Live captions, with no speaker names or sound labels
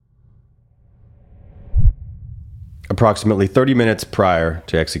approximately 30 minutes prior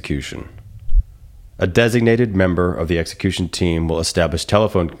to execution. A designated member of the execution team will establish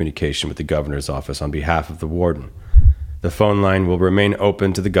telephone communication with the governor's office on behalf of the warden. The phone line will remain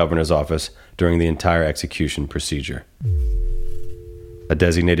open to the governor's office during the entire execution procedure. A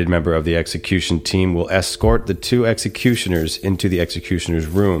designated member of the execution team will escort the two executioners into the executioner's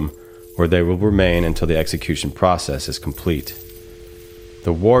room, where they will remain until the execution process is complete.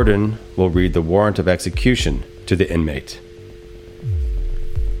 The warden will read the warrant of execution to the inmate.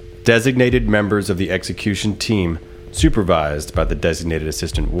 Designated members of the execution team, supervised by the designated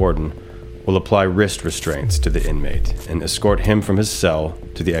assistant warden, will apply wrist restraints to the inmate and escort him from his cell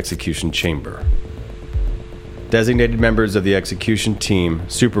to the execution chamber. Designated members of the execution team,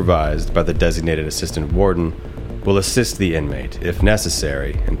 supervised by the designated assistant warden, will assist the inmate, if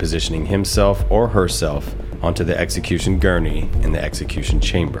necessary, in positioning himself or herself onto the execution gurney in the execution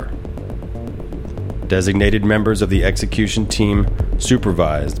chamber. Designated members of the execution team,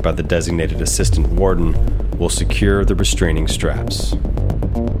 supervised by the designated assistant warden, will secure the restraining straps.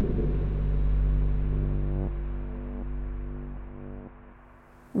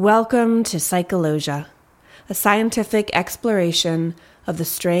 Welcome to Psychologia, a scientific exploration of the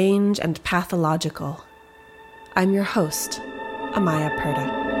strange and pathological. I'm your host, Amaya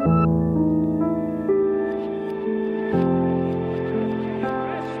Perda.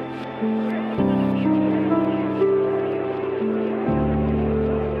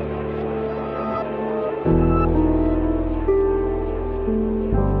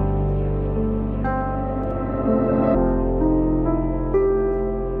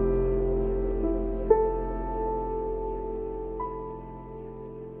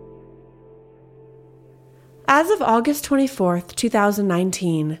 As of August 24th,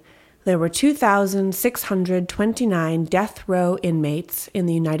 2019, there were 2,629 death row inmates in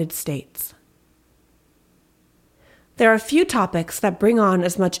the United States. There are few topics that bring on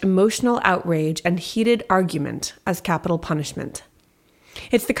as much emotional outrage and heated argument as capital punishment.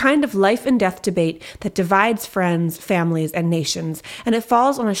 It's the kind of life and death debate that divides friends, families, and nations, and it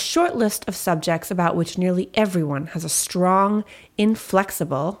falls on a short list of subjects about which nearly everyone has a strong,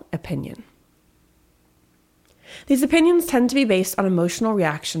 inflexible opinion. These opinions tend to be based on emotional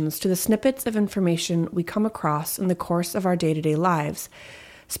reactions to the snippets of information we come across in the course of our day-to-day lives,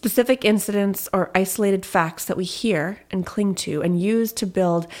 specific incidents or isolated facts that we hear and cling to and use to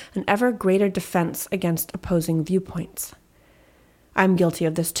build an ever greater defense against opposing viewpoints. I'm guilty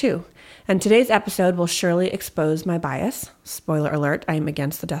of this too, and today's episode will surely expose my bias. Spoiler alert, I am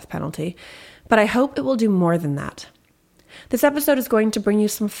against the death penalty, but I hope it will do more than that. This episode is going to bring you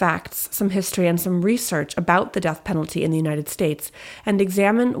some facts, some history, and some research about the death penalty in the United States and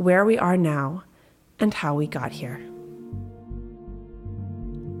examine where we are now and how we got here.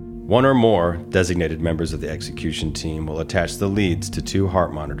 One or more designated members of the execution team will attach the leads to two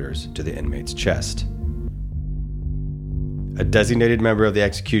heart monitors to the inmate's chest. A designated member of the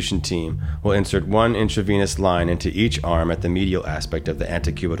execution team will insert one intravenous line into each arm at the medial aspect of the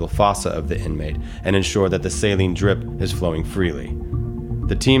antecubital fossa of the inmate and ensure that the saline drip is flowing freely.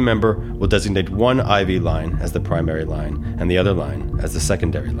 The team member will designate one IV line as the primary line and the other line as the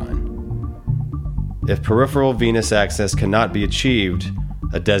secondary line. If peripheral venous access cannot be achieved,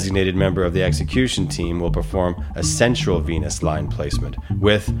 a designated member of the execution team will perform a central venous line placement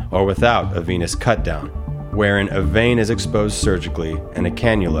with or without a venous cut down, wherein a vein is exposed surgically and a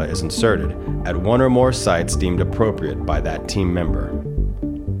cannula is inserted at one or more sites deemed appropriate by that team member.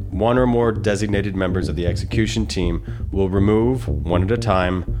 One or more designated members of the execution team will remove, one at a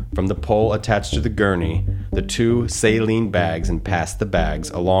time, from the pole attached to the gurney, the two saline bags and pass the bags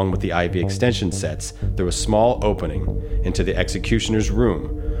along with the IV extension sets through a small opening into the executioner's room,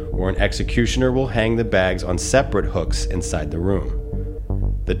 where an executioner will hang the bags on separate hooks inside the room.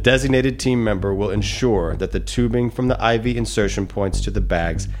 The designated team member will ensure that the tubing from the IV insertion points to the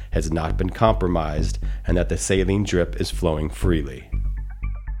bags has not been compromised and that the saline drip is flowing freely.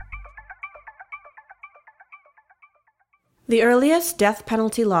 The earliest death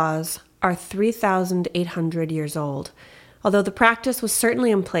penalty laws are 3,800 years old, although the practice was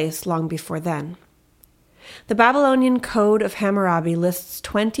certainly in place long before then. The Babylonian Code of Hammurabi lists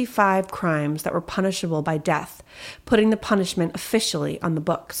 25 crimes that were punishable by death, putting the punishment officially on the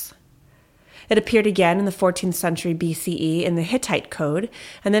books. It appeared again in the 14th century BCE in the Hittite Code,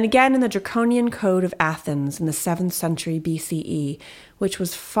 and then again in the Draconian Code of Athens in the 7th century BCE, which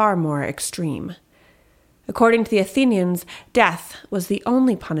was far more extreme. According to the Athenians, death was the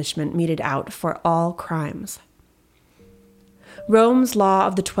only punishment meted out for all crimes. Rome's Law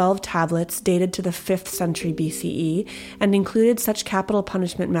of the 12 Tablets dated to the 5th century BCE and included such capital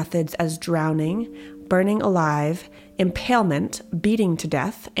punishment methods as drowning, burning alive, impalement, beating to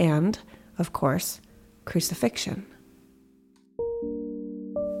death, and, of course, crucifixion.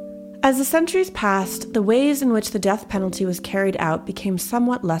 As the centuries passed, the ways in which the death penalty was carried out became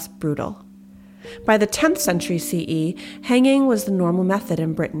somewhat less brutal. By the 10th century CE, hanging was the normal method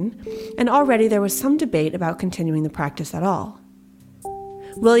in Britain, and already there was some debate about continuing the practice at all.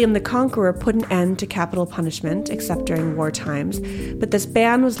 William the Conqueror put an end to capital punishment, except during war times, but this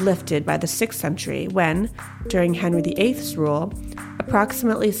ban was lifted by the 6th century when, during Henry VIII's rule,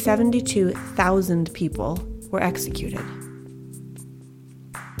 approximately 72,000 people were executed.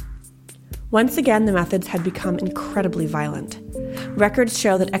 Once again, the methods had become incredibly violent. Records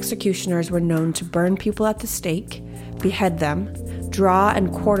show that executioners were known to burn people at the stake, behead them, draw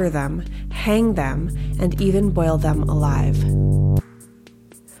and quarter them, hang them, and even boil them alive.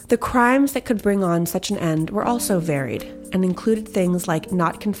 The crimes that could bring on such an end were also varied, and included things like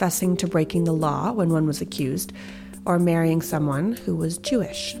not confessing to breaking the law when one was accused, or marrying someone who was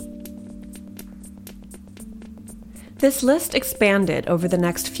Jewish. This list expanded over the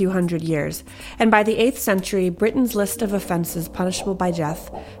next few hundred years, and by the 8th century, Britain's list of offenses punishable by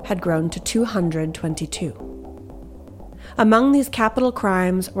death had grown to 222. Among these capital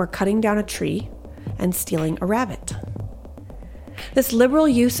crimes were cutting down a tree and stealing a rabbit. This liberal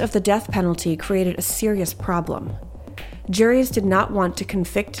use of the death penalty created a serious problem. Juries did not want to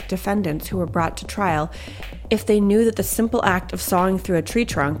convict defendants who were brought to trial if they knew that the simple act of sawing through a tree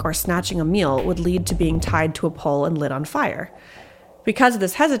trunk or snatching a meal would lead to being tied to a pole and lit on fire. Because of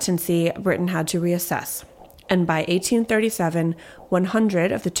this hesitancy, Britain had to reassess, and by 1837,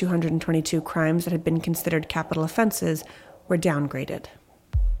 100 of the 222 crimes that had been considered capital offenses were downgraded.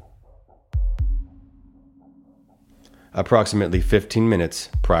 Approximately 15 minutes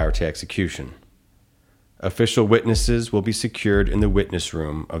prior to execution. Official witnesses will be secured in the witness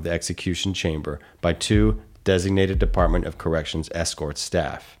room of the execution chamber by 2 designated Department of Corrections escort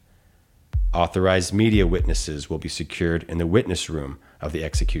staff. Authorized media witnesses will be secured in the witness room of the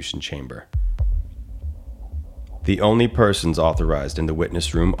execution chamber. The only persons authorized in the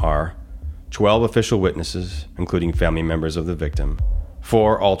witness room are 12 official witnesses, including family members of the victim,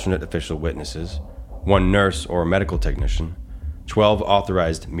 4 alternate official witnesses, 1 nurse or medical technician, 12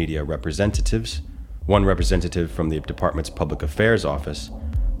 authorized media representatives, 1 representative from the department's public affairs office,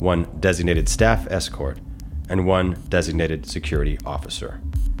 1 designated staff escort, and 1 designated security officer.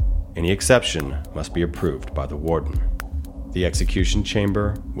 Any exception must be approved by the warden. The execution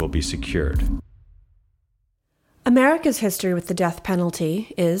chamber will be secured. America's history with the death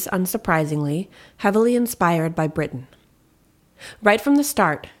penalty is, unsurprisingly, heavily inspired by Britain. Right from the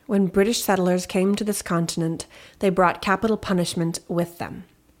start, when British settlers came to this continent, they brought capital punishment with them.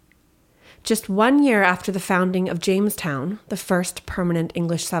 Just 1 year after the founding of Jamestown, the first permanent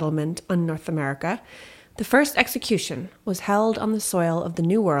English settlement on North America, the first execution was held on the soil of the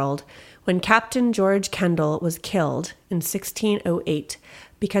New World when Captain George Kendall was killed in 1608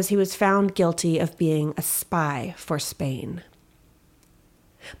 because he was found guilty of being a spy for Spain.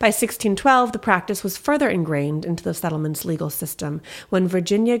 By 1612, the practice was further ingrained into the settlement's legal system when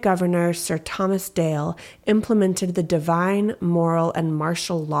Virginia Governor Sir Thomas Dale implemented the divine, moral, and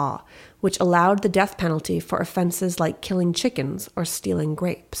martial law, which allowed the death penalty for offenses like killing chickens or stealing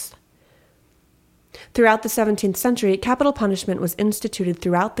grapes. Throughout the 17th century, capital punishment was instituted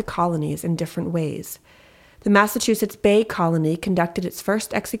throughout the colonies in different ways. The Massachusetts Bay Colony conducted its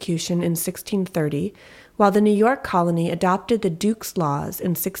first execution in 1630, while the New York colony adopted the Duke's Laws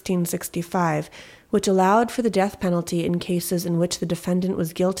in 1665, which allowed for the death penalty in cases in which the defendant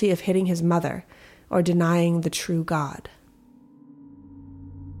was guilty of hitting his mother or denying the true God.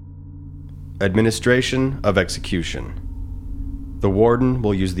 Administration of execution. The warden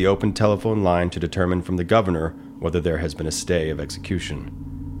will use the open telephone line to determine from the governor whether there has been a stay of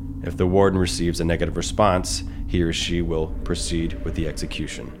execution. If the warden receives a negative response, he or she will proceed with the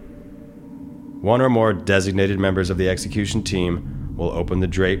execution. 1 or more designated members of the execution team will open the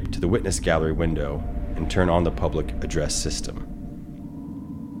drape to the witness gallery window and turn on the public address system.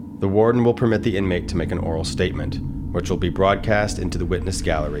 The warden will permit the inmate to make an oral statement, which will be broadcast into the witness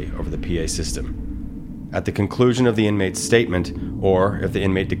gallery over the PA system. At the conclusion of the inmate's statement, or if the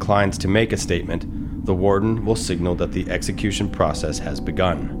inmate declines to make a statement, the warden will signal that the execution process has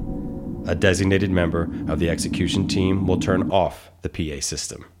begun. A designated member of the execution team will turn off the PA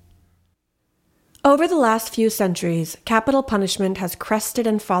system. Over the last few centuries, capital punishment has crested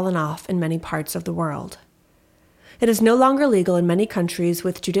and fallen off in many parts of the world. It is no longer legal in many countries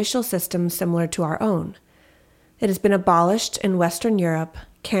with judicial systems similar to our own. It has been abolished in Western Europe,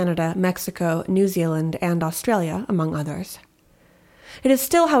 Canada, Mexico, New Zealand, and Australia, among others. It is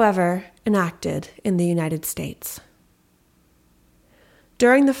still, however, enacted in the United States.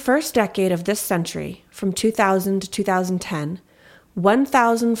 During the first decade of this century, from 2000 to 2010,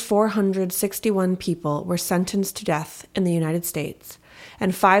 1,461 people were sentenced to death in the United States,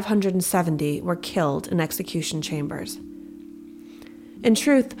 and 570 were killed in execution chambers. In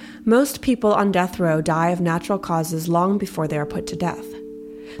truth, most people on death row die of natural causes long before they are put to death.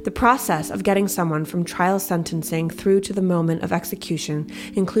 The process of getting someone from trial sentencing through to the moment of execution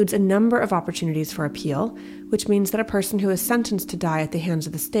includes a number of opportunities for appeal, which means that a person who is sentenced to die at the hands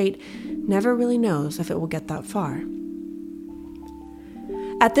of the state never really knows if it will get that far.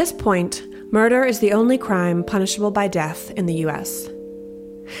 At this point, murder is the only crime punishable by death in the U.S.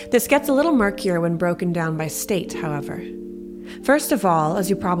 This gets a little murkier when broken down by state, however. First of all, as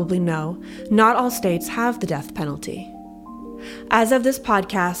you probably know, not all states have the death penalty. As of this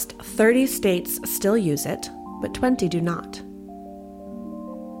podcast, 30 states still use it, but 20 do not.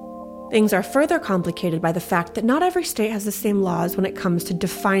 Things are further complicated by the fact that not every state has the same laws when it comes to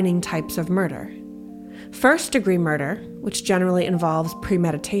defining types of murder. First-degree murder, which generally involves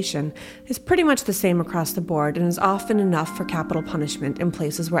premeditation, is pretty much the same across the board and is often enough for capital punishment in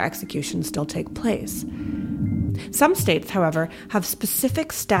places where executions still take place. Some states, however, have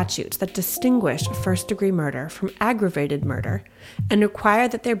specific statutes that distinguish first-degree murder from aggravated murder and require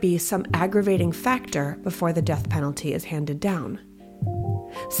that there be some aggravating factor before the death penalty is handed down.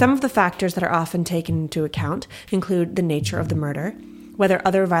 Some of the factors that are often taken into account include the nature of the murder, whether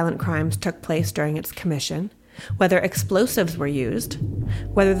other violent crimes took place during its commission, whether explosives were used,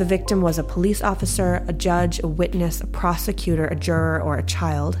 whether the victim was a police officer, a judge, a witness, a prosecutor, a juror, or a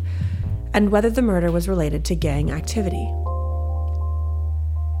child, and whether the murder was related to gang activity.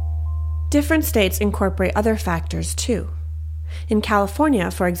 Different states incorporate other factors too. In California,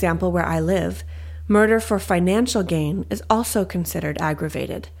 for example, where I live, murder for financial gain is also considered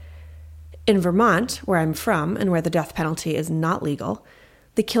aggravated. In Vermont, where I'm from and where the death penalty is not legal,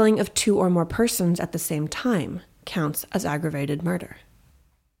 the killing of 2 or more persons at the same time counts as aggravated murder.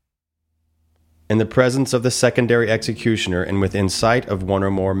 In the presence of the secondary executioner and within sight of one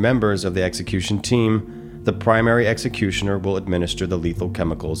or more members of the execution team, the primary executioner will administer the lethal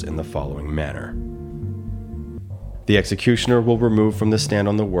chemicals in the following manner. The executioner will remove from the stand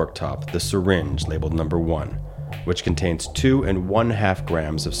on the worktop the syringe labeled number 1, which contains 2 1/2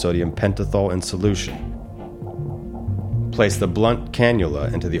 grams of sodium pentothal in solution. Place the blunt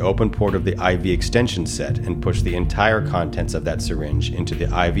cannula into the open port of the IV extension set and push the entire contents of that syringe into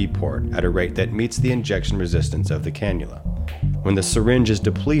the IV port at a rate that meets the injection resistance of the cannula. When the syringe is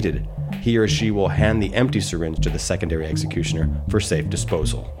depleted, he or she will hand the empty syringe to the secondary executioner for safe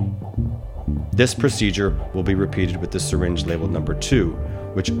disposal. This procedure will be repeated with the syringe labeled number 2,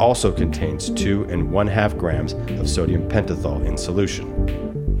 which also contains 2 1/2 grams of sodium pentothal in solution.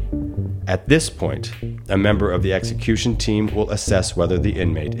 At this point, a member of the execution team will assess whether the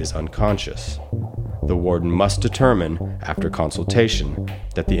inmate is unconscious. The warden must determine, after consultation,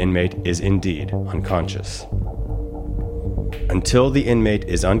 that the inmate is indeed unconscious. Until the inmate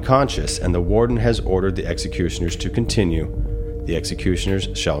is unconscious and the warden has ordered the executioners to continue, the executioners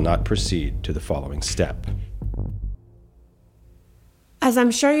shall not proceed to the following step. As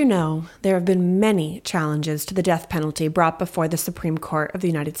I'm sure you know, there have been many challenges to the death penalty brought before the Supreme Court of the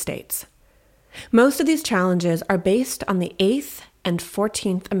United States. Most of these challenges are based on the 8th and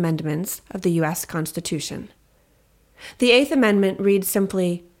 14th Amendments of the U.S. Constitution. The 8th Amendment reads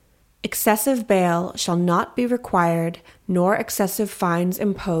simply, "Excessive bail shall not be required, nor excessive fines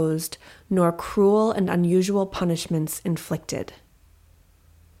imposed, nor cruel and unusual punishments inflicted."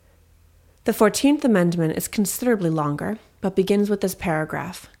 The 14th Amendment is considerably longer, but begins with this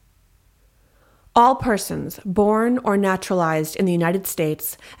paragraph. All persons born or naturalized in the United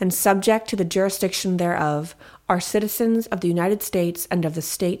States and subject to the jurisdiction thereof are citizens of the United States and of the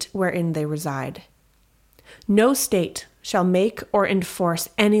state wherein they reside. No state shall make or enforce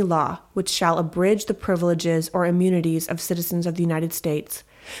any law which shall abridge the privileges or immunities of citizens of the United States,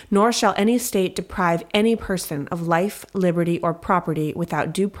 nor shall any state deprive any person of life, liberty, or property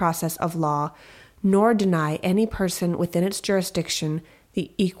without due process of law, nor deny any person within its jurisdiction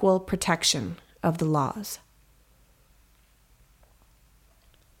the equal protection of the laws.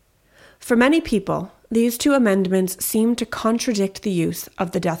 For many people, these 2 amendments seem to contradict the use of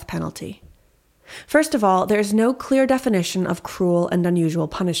the death penalty. First of all, there is no clear definition of cruel and unusual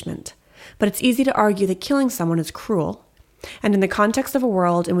punishment, but it's easy to argue that killing someone is cruel, and in the context of a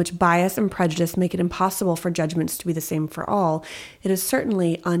world in which bias and prejudice make it impossible for judgments to be the same for all, it is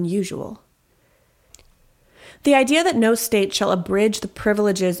certainly unusual. The idea that no state shall abridge the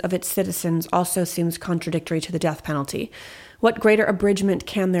privileges of its citizens also seems contradictory to the death penalty, What greater abridgment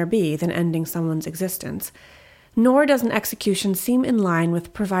can there be than ending someone's existence? Nor does an execution seem in line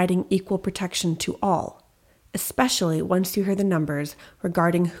with providing equal protection to all, especially once you hear the numbers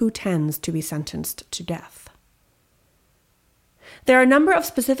regarding who tends to be sentenced to death. There are a number of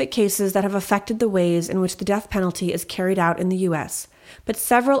specific cases that have affected the ways in which the death penalty is carried out in the U.S., but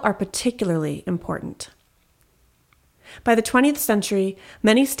several are particularly important. By the 20th century,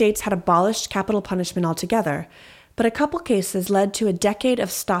 many states had abolished capital punishment altogether, but a couple cases led to a decade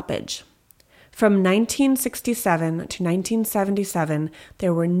of stoppage. From 1967 to 1977,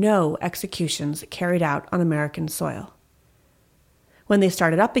 there were no executions carried out on American soil. When they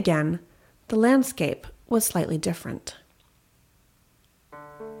started up again, the landscape was slightly different.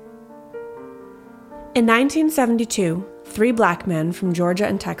 In 1972, 3 black men from Georgia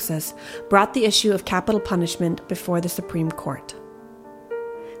and Texas brought the issue of capital punishment before the Supreme Court.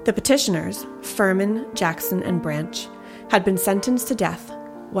 The petitioners, Furman, Jackson, and Branch, had been sentenced to death,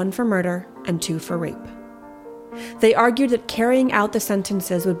 1 for murder and 2 for rape. They argued that carrying out the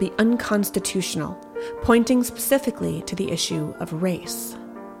sentences would be unconstitutional, pointing specifically to the issue of race.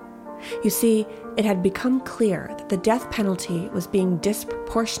 You see, it had become clear that the death penalty was being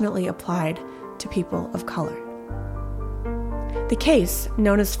disproportionately applied to people of color. The case,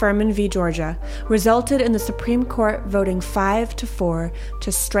 known as Furman v. Georgia, resulted in the Supreme Court voting 5-4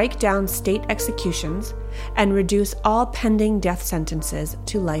 to strike down state executions and reduce all pending death sentences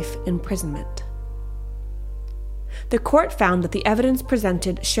to life imprisonment. The court found that the evidence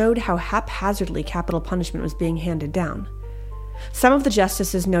presented showed how haphazardly capital punishment was being handed down. Some of the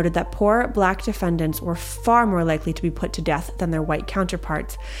justices noted that poor black defendants were far more likely to be put to death than their white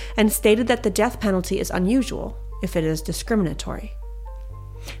counterparts, and stated that the death penalty is unusual if it is discriminatory.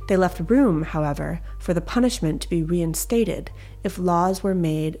 They left room, however, for the punishment to be reinstated if laws were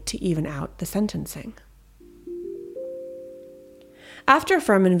made to even out the sentencing. After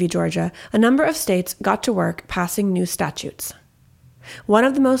Furman v. Georgia, a number of states got to work passing new statutes. One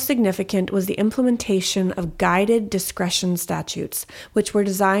of the most significant was the implementation of guided discretion statutes, which were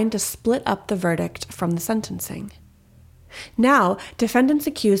designed to split up the verdict from the sentencing. Now, defendants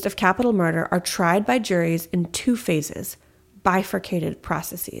accused of capital murder are tried by juries in 2 phases, bifurcated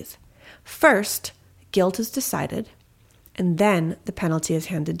processes. First, guilt is decided, and then the penalty is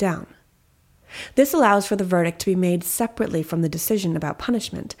handed down. This allows for the verdict to be made separately from the decision about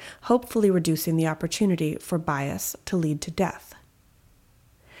punishment, hopefully reducing the opportunity for bias to lead to death.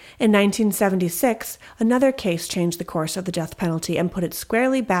 In 1976, another case changed the course of the death penalty and put it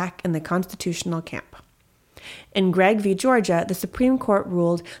squarely back in the constitutional camp. In Gregg v. Georgia, the Supreme Court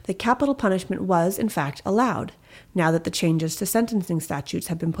ruled that capital punishment was, in fact, allowed, now that the changes to sentencing statutes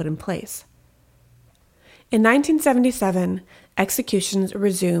had been put in place. In 1977, executions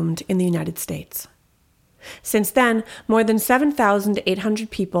resumed in the United States. Since then, more than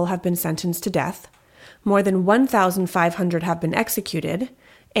 7,800 people have been sentenced to death, more than 1,500 have been executed,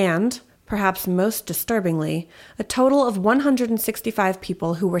 and, perhaps most disturbingly, a total of 165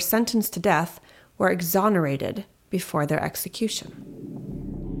 people who were sentenced to death were exonerated before their execution.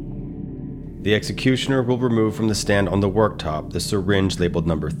 The executioner will remove from the stand on the worktop the syringe labeled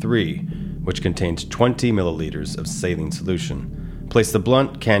number 3, which contains 20 milliliters of saline solution. Place the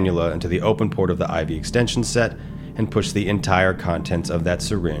blunt cannula into the open port of the IV extension set and push the entire contents of that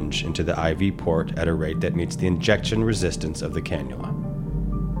syringe into the IV port at a rate that meets the injection resistance of the cannula.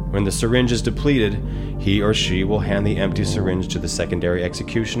 When the syringe is depleted, he or she will hand the empty syringe to the secondary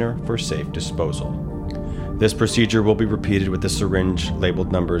executioner for safe disposal. This procedure will be repeated with the syringe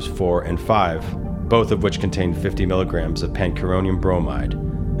labeled numbers 4 and 5, both of which contain 50 milligrams of pancuronium bromide,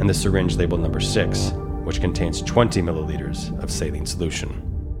 and the syringe labeled number 6, which contains 20 milliliters of saline solution.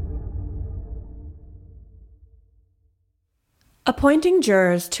 Appointing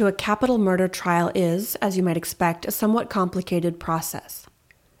jurors to a capital murder trial is, as you might expect, a somewhat complicated process.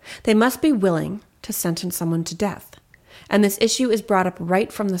 They must be willing to sentence someone to death, and this issue is brought up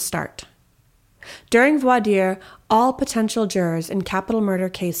right from the start. During voir dire, all potential jurors in capital murder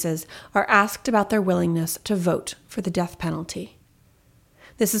cases are asked about their willingness to vote for the death penalty.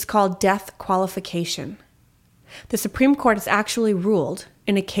 This is called death qualification. The Supreme Court has actually ruled,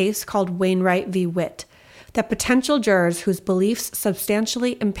 in a case called Wainwright v. Witt, that potential jurors whose beliefs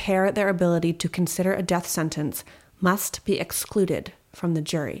substantially impair their ability to consider a death sentence must be excluded from the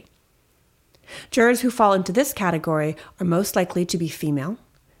jury. Jurors who fall into this category are most likely to be female,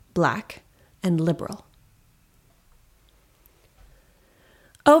 black, and liberal.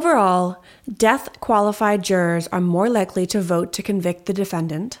 Overall, death-qualified jurors are more likely to vote to convict the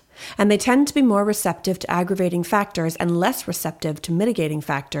defendant, and they tend to be more receptive to aggravating factors and less receptive to mitigating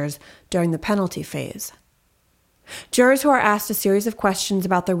factors during the penalty phase. Jurors who are asked a series of questions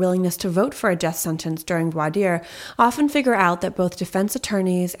about their willingness to vote for a death sentence during voir dire often figure out that both defense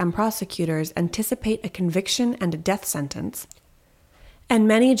attorneys and prosecutors anticipate a conviction and a death sentence, and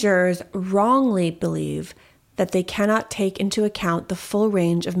many jurors wrongly believe that they cannot take into account the full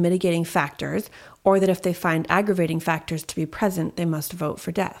range of mitigating factors, or that if they find aggravating factors to be present, they must vote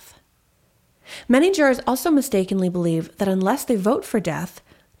for death. Many jurors also mistakenly believe that unless they vote for death,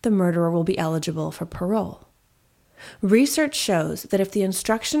 the murderer will be eligible for parole. Research shows that if the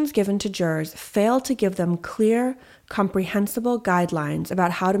instructions given to jurors fail to give them clear, comprehensible guidelines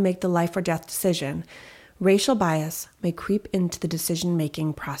about how to make the life or death decision, racial bias may creep into the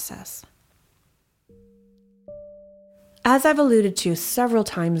decision-making process. As I've alluded to several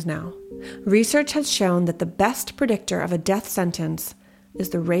times now, research has shown that the best predictor of a death sentence is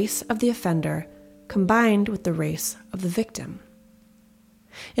the race of the offender combined with the race of the victim.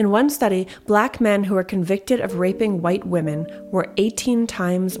 In one study, Black men who were convicted of raping white women were 18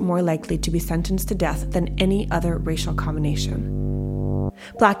 times more likely to be sentenced to death than any other racial combination.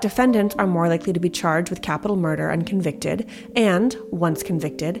 Black defendants are more likely to be charged with capital murder and convicted, and, once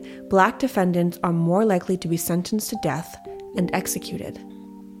convicted, Black defendants are more likely to be sentenced to death and executed.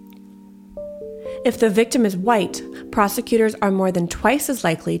 If the victim is white, prosecutors are more than twice as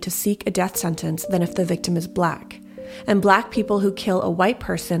likely to seek a death sentence than if the victim is Black. And Black people who kill a white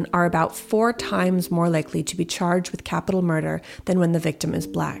person are about 4 times more likely to be charged with capital murder than when the victim is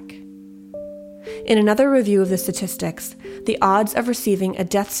Black. In another review of the statistics, the odds of receiving a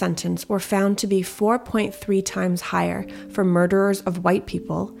death sentence were found to be 4.3 times higher for murderers of white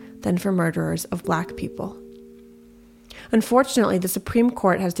people than for murderers of Black people. Unfortunately, the Supreme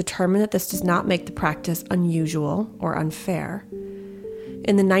Court has determined that this does not make the practice unusual or unfair.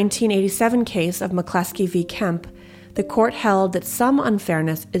 In the 1987 case of McCleskey v. Kemp, the court held that some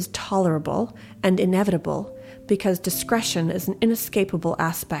unfairness is tolerable and inevitable because discretion is an inescapable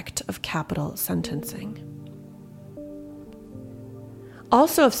aspect of capital sentencing.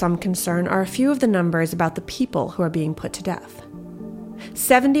 Also of some concern are a few of the numbers about the people who are being put to death.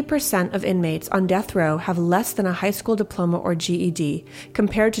 70% of inmates on death row have less than a high school diploma or GED,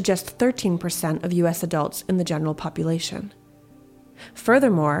 compared to just 13% of U.S. adults in the general population.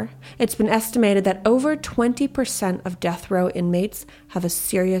 Furthermore, it's been estimated that over 20% of death row inmates have a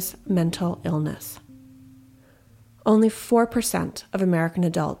serious mental illness. Only 4% of American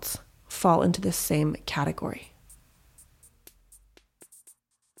adults fall into this same category.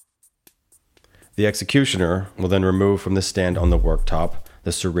 The executioner will then remove from the stand on the worktop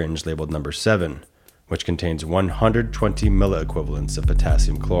the syringe labeled number 7, which contains 120 milliequivalents of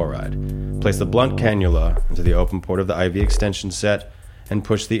potassium chloride. Place the blunt cannula into the open port of the IV extension set and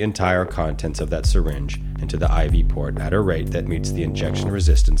push the entire contents of that syringe into the IV port at a rate that meets the injection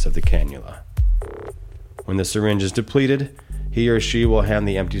resistance of the cannula. When the syringe is depleted, he or she will hand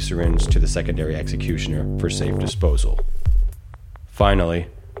the empty syringe to the secondary executioner for safe disposal. Finally,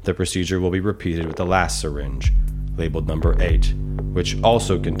 the procedure will be repeated with the last syringe, labeled number 8, which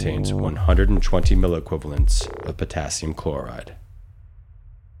also contains 120 milliequivalents of potassium chloride.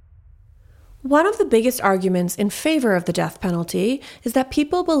 One of the biggest arguments in favor of the death penalty is that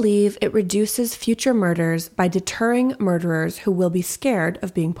people believe it reduces future murders by deterring murderers who will be scared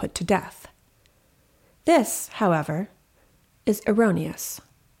of being put to death. This, however, is erroneous.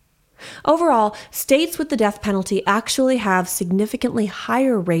 Overall, states with the death penalty actually have significantly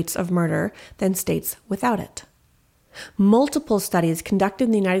higher rates of murder than states without it. Multiple studies conducted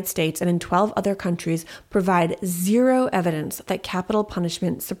in the United States and in 12 other countries provide zero evidence that capital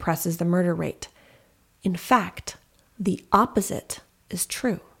punishment suppresses the murder rate. In fact, the opposite is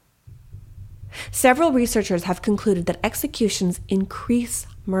true. Several researchers have concluded that executions increase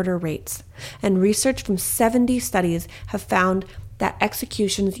murder rates, and research from 70 studies have found that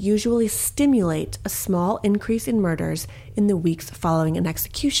executions usually stimulate a small increase in murders in the weeks following an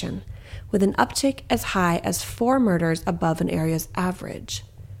execution, with an uptick as high as 4 murders above an area's average.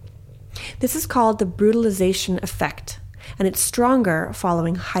 This is called the brutalization effect, and it's stronger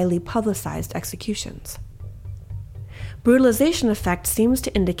following highly publicized executions. Brutalization effect seems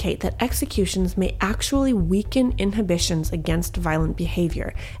to indicate that executions may actually weaken inhibitions against violent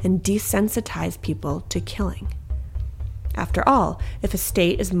behavior and desensitize people to killing. After all, if a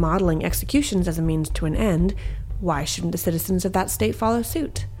state is modeling executions as a means to an end, why shouldn't the citizens of that state follow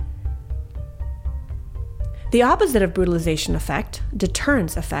suit? The opposite of brutalization effect,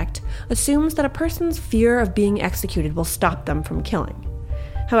 deterrence effect, assumes that a person's fear of being executed will stop them from killing.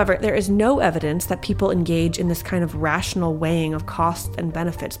 However, there is no evidence that people engage in this kind of rational weighing of costs and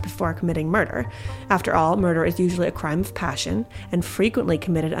benefits before committing murder. After all, murder is usually a crime of passion and frequently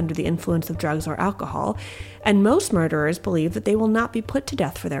committed under the influence of drugs or alcohol, and most murderers believe that they will not be put to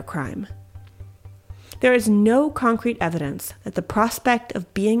death for their crime. There is no concrete evidence that the prospect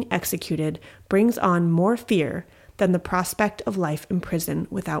of being executed brings on more fear than the prospect of life in prison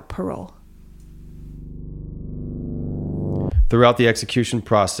without parole. Throughout the execution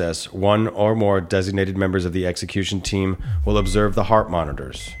process, one or more designated members of the execution team will observe the heart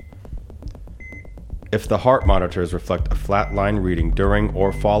monitors. If the heart monitors reflect a flat line reading during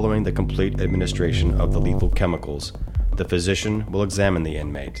or following the complete administration of the lethal chemicals, the physician will examine the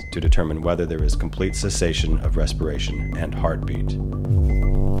inmate to determine whether there is complete cessation of respiration and heartbeat.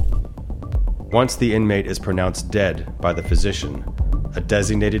 Once the inmate is pronounced dead by the physician, a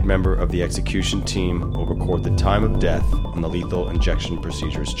designated member of the execution team will record the time of death on the lethal injection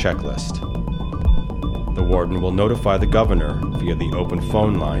procedures checklist. The warden will notify the governor via the open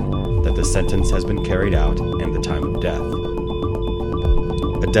phone line that the sentence has been carried out and the time of death.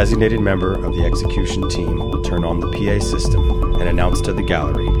 A designated member of the execution team will turn on the PA system and announce to the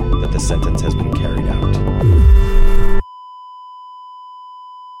gallery that the sentence has been carried out.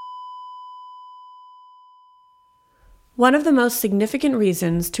 One of the most significant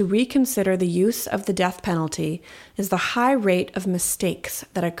reasons to reconsider the use of the death penalty is the high rate of mistakes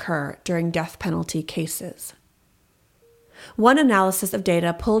that occur during death penalty cases. One analysis of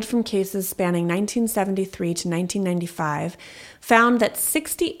data pulled from cases spanning 1973 to 1995 found that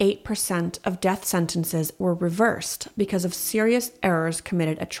 68% of death sentences were reversed because of serious errors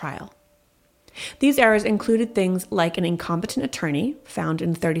committed at trial. These errors included things like an incompetent attorney, found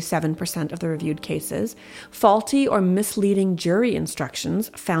in 37% of the reviewed cases, faulty or misleading jury instructions,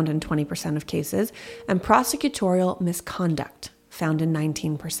 found in 20% of cases, and prosecutorial misconduct, found in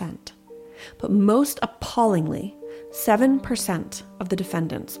 19%. But most appallingly, 7% of the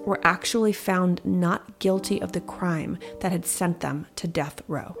defendants were actually found not guilty of the crime that had sent them to death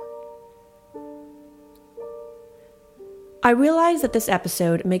row. I realize that this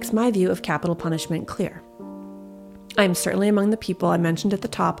episode makes my view of capital punishment clear. I am certainly among the people I mentioned at the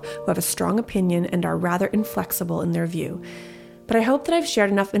top who have a strong opinion and are rather inflexible in their view. But I hope that I've shared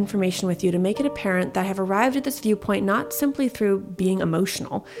enough information with you to make it apparent that I have arrived at this viewpoint not simply through being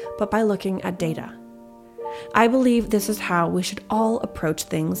emotional, but by looking at data. I believe this is how we should all approach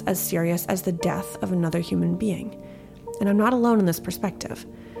things as serious as the death of another human being. And I'm not alone in this perspective.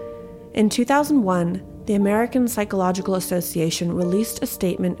 In 2001, the American Psychological Association released a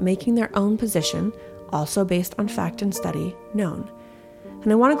statement making their own position, also based on fact and study, known.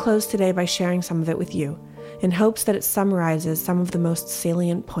 And I want to close today by sharing some of it with you, in hopes that it summarizes some of the most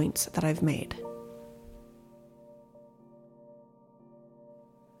salient points that I've made.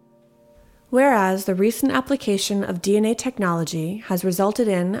 Whereas the recent application of DNA technology has resulted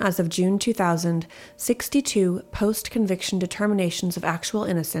in, as of June 2000, 62 post-conviction determinations of actual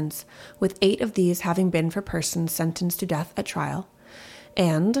innocence, with 8 of these having been for persons sentenced to death at trial.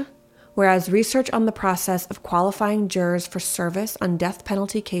 And whereas research on the process of qualifying jurors for service on death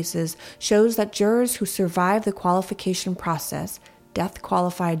penalty cases shows that jurors who survive the qualification process,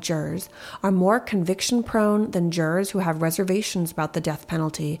 death-qualified jurors, are more conviction-prone than jurors who have reservations about the death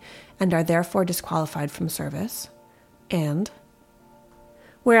penalty and are therefore disqualified from service. And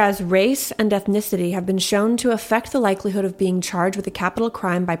whereas race and ethnicity have been shown to affect the likelihood of being charged with a capital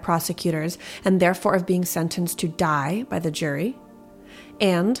crime by prosecutors and therefore of being sentenced to die by the jury.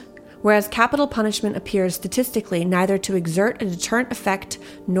 And whereas capital punishment appears statistically neither to exert a deterrent effect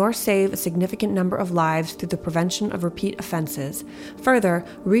nor save a significant number of lives through the prevention of repeat offenses, further,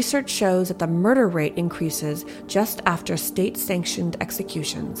 research shows that the murder rate increases just after state-sanctioned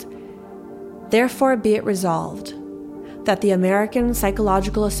executions. Therefore, be it resolved that the American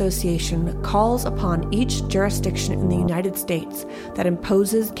Psychological Association calls upon each jurisdiction in the United States that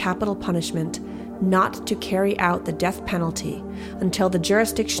imposes capital punishment not to carry out the death penalty until the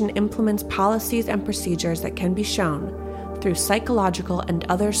jurisdiction implements policies and procedures that can be shown through psychological and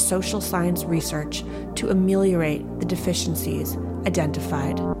other social science research to ameliorate the deficiencies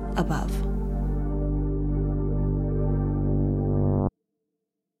identified above.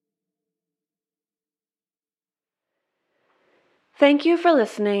 Thank you for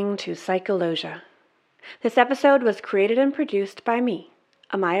listening to Psychologia. This episode was created and produced by me,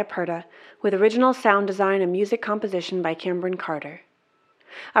 Amaya Purda, with original sound design and music composition by Cameron Carter.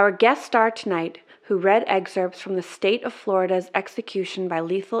 Our guest star tonight, who read excerpts from the state of Florida's execution by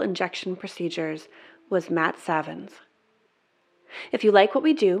lethal injection procedures, was Matt Savins. If you like what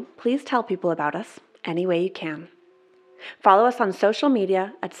we do, please tell people about us any way you can. Follow us on social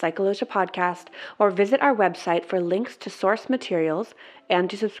media at Psychologia Podcast or visit our website for links to source materials and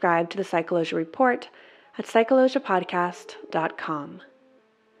to subscribe to the Psychologia Report at psychologiapodcast.com.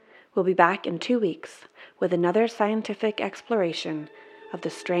 We'll be back in 2 weeks with another scientific exploration of the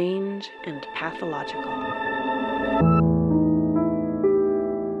strange and pathological.